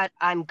what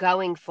I'm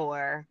going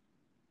for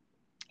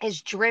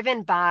is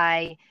driven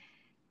by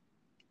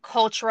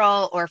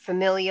cultural or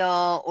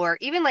familial or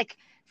even like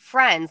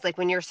friends, like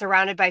when you're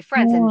surrounded by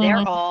friends and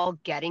they're all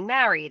getting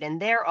married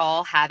and they're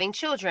all having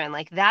children,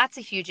 like that's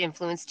a huge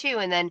influence too.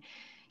 And then,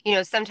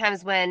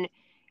 sometimes when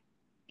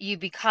you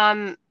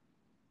become,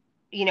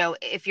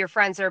 if your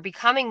friends are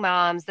becoming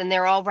moms, then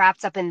they're all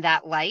wrapped up in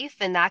that life,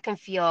 and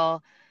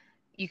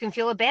you can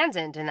feel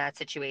abandoned in that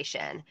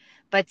situation.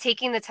 But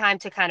taking the time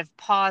to kind of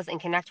pause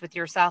and connect with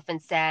yourself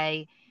and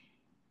say,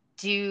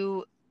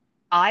 do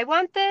I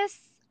want this,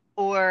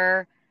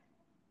 or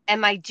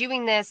am I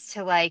doing this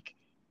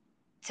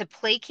to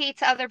placate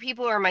to other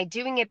people, or am I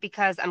doing it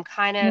because I'm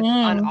kind of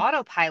on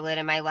autopilot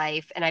in my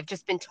life and I've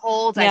just been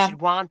told I should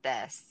want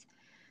this?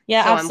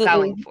 Yeah, So I'm absolutely.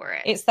 going for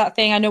it. It's that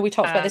thing. I know we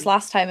talked about this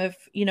last time of,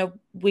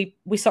 we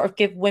sort of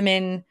give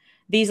women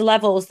these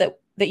levels that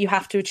you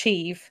have to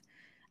achieve.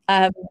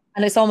 And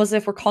it's almost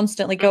as if we're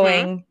constantly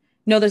going,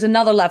 no, there's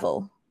another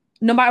level.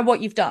 No matter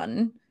what you've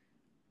done,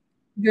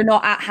 you're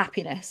not at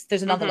happiness.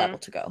 There's another level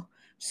to go.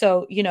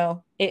 So,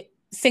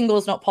 single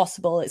is not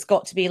possible. It's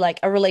got to be like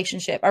a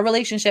relationship. A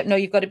relationship, no,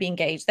 you've got to be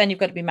engaged. Then you've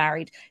got to be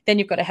married. Then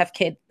you've got to have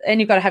kids. Then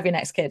you've got to have your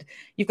next kid.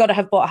 You've got to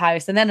have bought a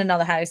house and then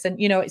another house. And,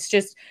 it's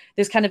just,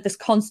 there's kind of this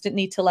constant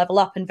need to level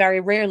up. And very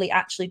rarely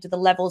actually do the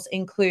levels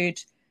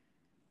include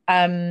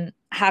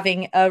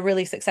having a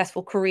really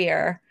successful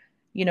career,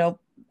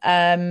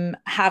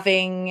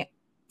 having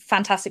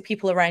fantastic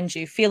people around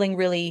you, feeling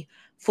really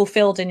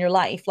fulfilled in your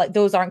life. Like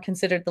those aren't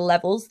considered the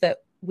levels that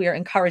we're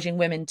encouraging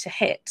women to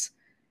hit.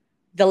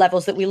 The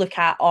levels that we look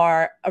at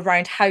are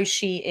around how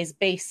she is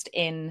based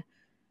in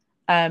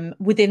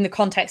within the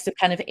context of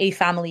kind of a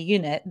family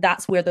unit.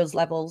 That's where those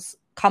levels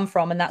come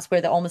from, and that's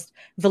where the almost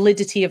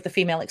validity of the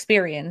female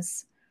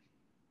experience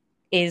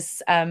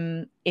is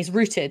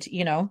rooted.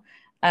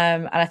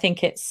 And I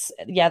think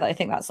I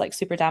think that's like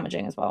super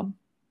damaging as well.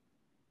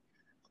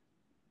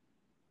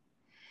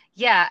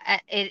 Yeah,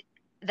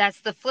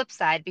 that's the flip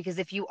side, because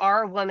if you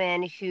are a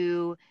woman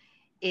who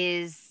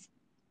is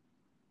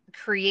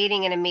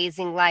creating an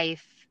amazing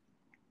life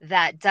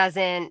that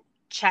doesn't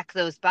check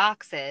those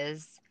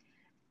boxes,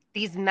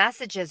 these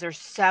messages are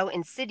so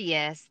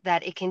insidious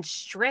that it can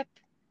strip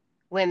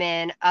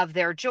women of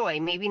their joy.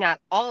 Maybe not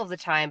all of the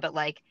time, but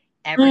like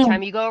every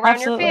time you go around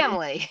absolutely. your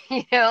family,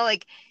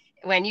 like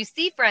when you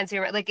see friends who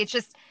are like, it's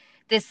just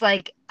this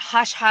like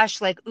hush hush,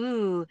 like,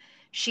 ooh,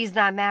 she's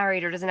not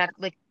married or doesn't have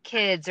like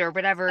kids or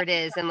whatever it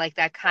is. And like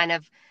that kind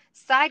of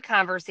side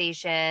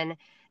conversation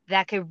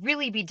that could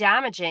really be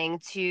damaging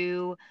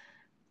to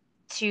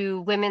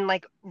women,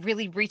 like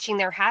really reaching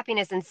their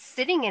happiness and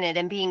sitting in it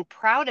and being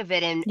proud of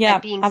it and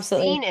being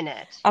absolutely. seen in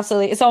it.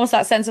 Absolutely. It's almost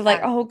that sense of like,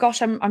 oh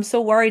gosh, I'm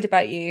so worried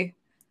about you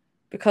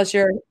because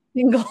you're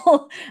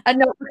single. And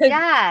no,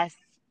 yes.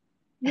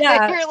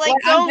 Yeah. You're like,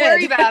 don't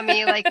worry about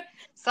me. Like,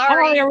 sorry.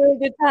 I'm having a really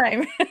good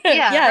time.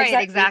 Yeah,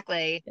 right,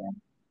 exactly. Yeah.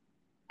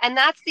 And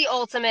that's the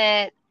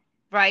ultimate,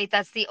 right?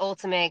 That's the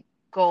ultimate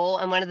goal.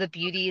 And one of the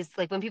beauties,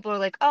 like when people are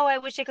like, oh, I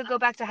wish I could go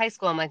back to high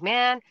school. I'm like,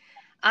 man,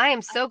 I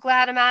am so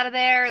glad I'm out of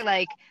there.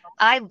 Like,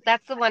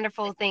 that's the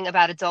wonderful thing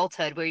about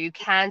adulthood, where you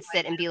can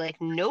sit and be like,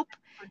 nope,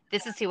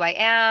 this is who I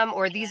am,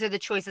 or these are the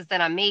choices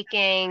that I'm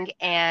making.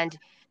 And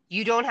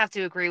you don't have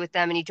to agree with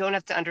them and you don't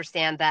have to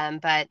understand them,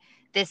 but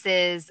this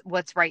is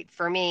what's right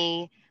for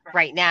me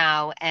right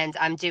now. And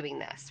I'm doing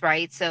this,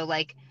 right? So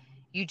like,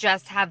 you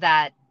just have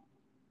that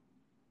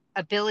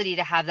ability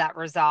to have that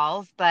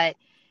resolve. But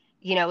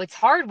it's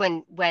hard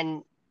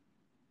when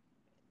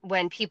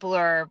people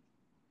are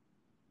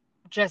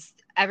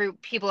just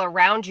people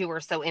around you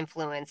are so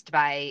influenced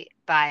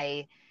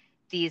by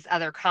these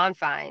other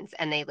confines,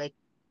 and they like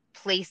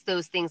place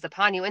those things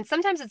upon you. And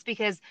sometimes it's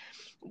because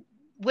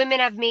women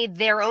have made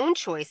their own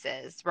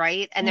choices,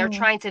 right? And they're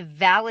trying to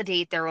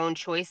validate their own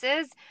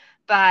choices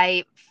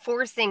by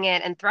forcing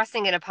it and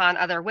thrusting it upon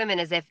other women,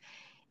 as if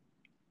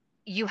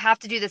you have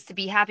to do this to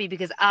be happy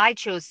because I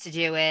chose to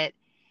do it.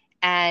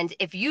 And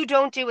if you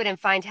don't do it and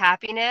find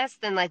happiness,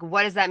 then like,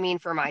 what does that mean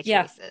for my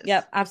choices?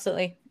 Yeah,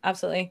 absolutely.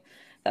 Absolutely.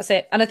 That's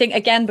it. And I think,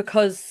 again,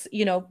 because,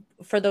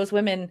 for those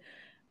women,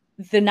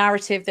 the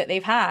narrative that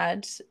they've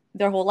had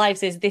their whole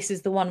lives is this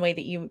is the one way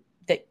that you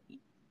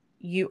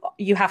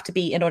have to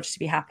be in order to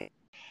be happy.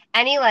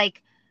 Any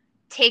like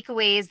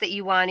takeaways that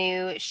you want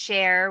to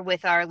share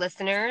with our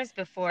listeners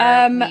before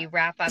we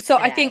wrap up so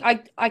today? I think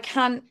I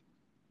can't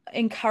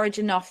encourage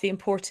enough the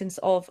importance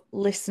of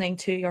listening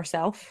to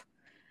yourself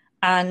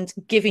and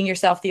giving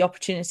yourself the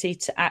opportunity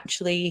to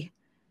actually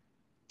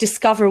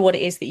discover what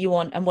it is that you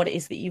want and what it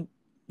is that you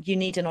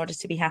need in order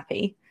to be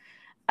happy.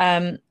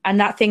 And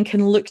that thing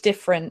can look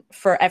different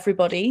for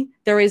everybody.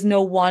 There is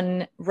no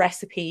one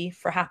recipe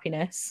for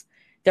happiness.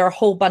 There are a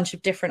whole bunch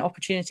of different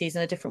opportunities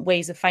and different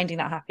ways of finding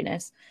that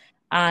happiness,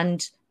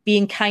 and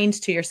being kind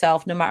to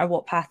yourself no matter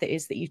what path it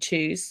is that you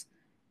choose.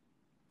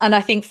 And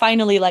I think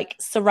finally, like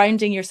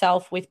surrounding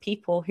yourself with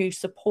people who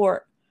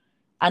support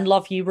and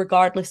love you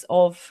regardless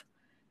of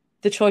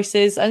the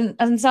choices,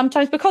 and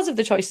sometimes because of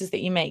the choices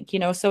that you make,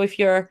 so if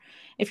you're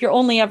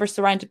only ever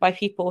surrounded by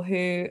people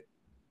who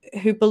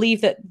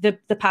believe that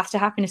the path to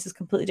happiness is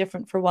completely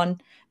different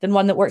than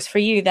one that works for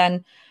you,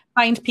 then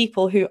find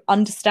people who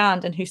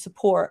understand and who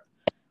support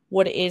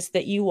what it is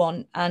that you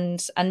want,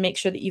 and make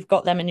sure that you've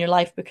got them in your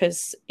life,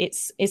 because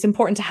it's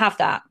important to have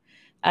that,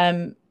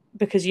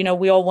 because you know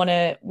we all want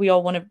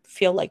to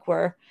feel like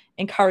we're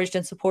encouraged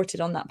and supported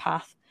on that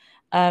path.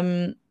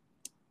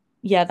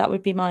 Yeah, that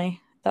would be my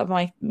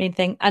main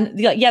thing. And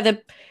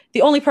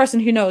the only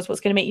person who knows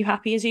what's going to make you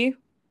happy is you.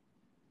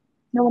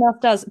 No one else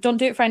does. Don't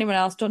do it for anyone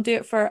else. Don't do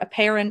it for a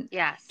parent.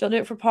 Yes. Don't do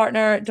it for a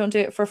partner. Don't do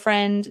it for a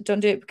friend.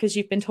 Don't do it because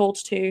you've been told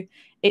to.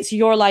 It's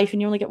your life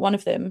and you only get one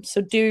of them. So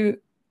do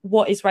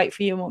what is right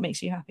for you and what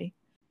makes you happy.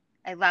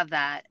 I love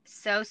that.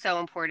 So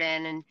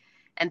important.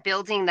 And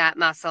building that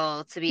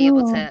muscle to be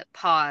able to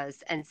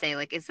pause and say,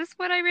 like, is this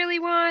what I really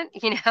want?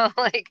 You know,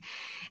 like,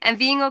 and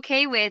being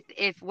okay with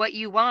if what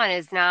you want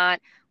is not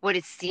what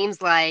it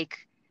seems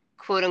like,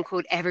 quote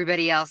unquote,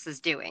 everybody else is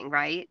doing,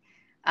 right?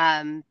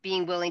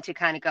 Being willing to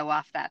kind of go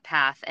off that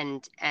path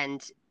and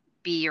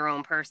be your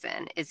own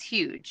person is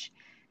huge.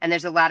 And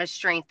there's a lot of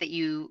strength that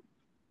you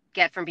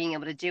get from being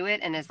able to do it.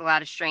 And there's a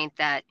lot of strength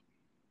that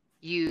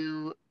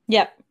you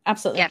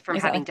absolutely get from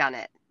having done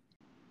it.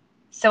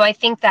 So I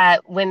think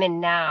that women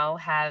now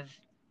have,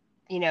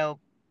 you know,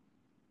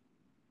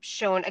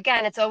 shown,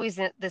 again, it's always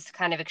this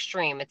kind of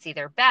extreme. It's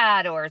either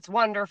bad or it's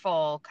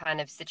wonderful kind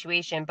of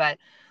situation, but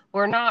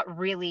we're not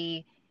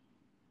raised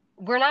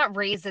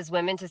as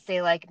women to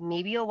say, like,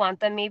 maybe you'll want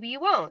them, maybe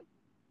you won't.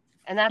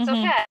 And that's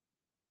okay.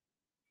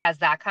 As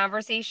that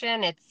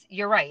conversation,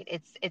 you're right.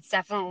 It's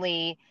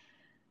definitely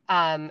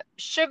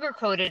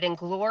sugar-coated and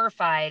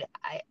glorified,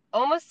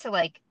 almost to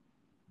like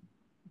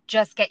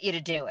just get you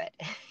to do it,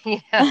 you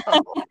know?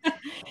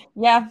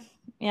 Yeah.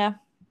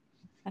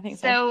 I think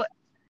so.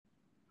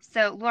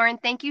 So Lauren,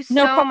 thank you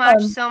so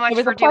much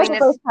for doing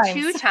this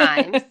 2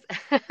 times.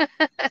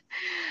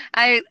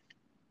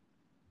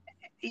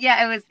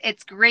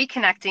 It's great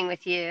connecting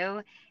with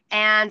you.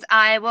 And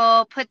I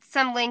will put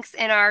some links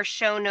in our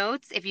show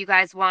notes if you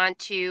guys want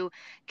to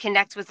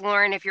connect with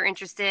Lauren, if you're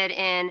interested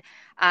in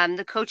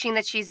the coaching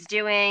that she's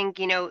doing.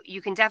 You know,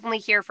 you can definitely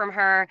hear from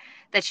her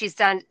that she's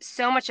done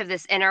so much of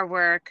this inner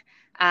work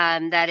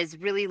that has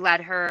really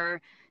led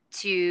her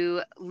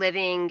to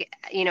living,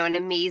 you know, an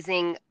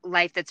amazing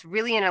life that's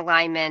really in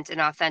alignment and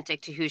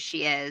authentic to who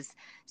she is.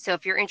 So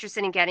if you're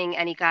interested in getting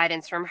any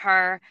guidance from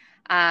her,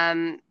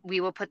 we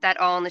will put that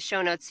all in the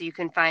show notes so you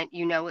can find,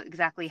 you know,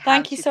 exactly how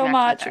to connect with her. Thank you so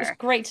much. It was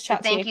great to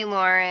chat to you. Thank you,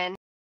 Lauren.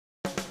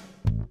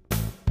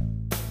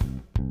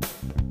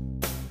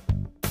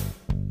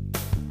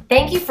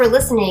 Thank you for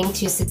listening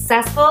to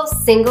Successful,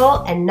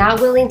 Single, and Not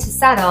Willing to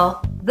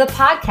Settle, the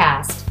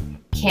podcast.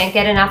 Can't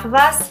get enough of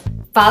us?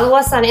 Follow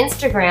us on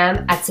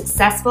Instagram at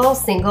Successful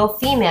Single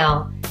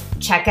Female.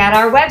 Check out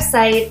our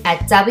website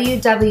at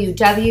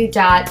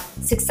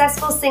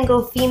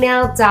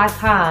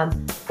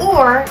www.successfulsinglefemale.com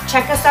or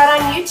check us out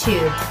on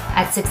YouTube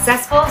at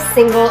Successful,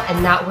 Single,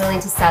 and Not Willing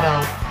to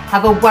Settle.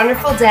 Have a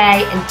wonderful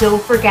day and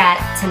don't forget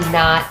to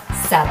not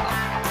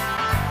settle.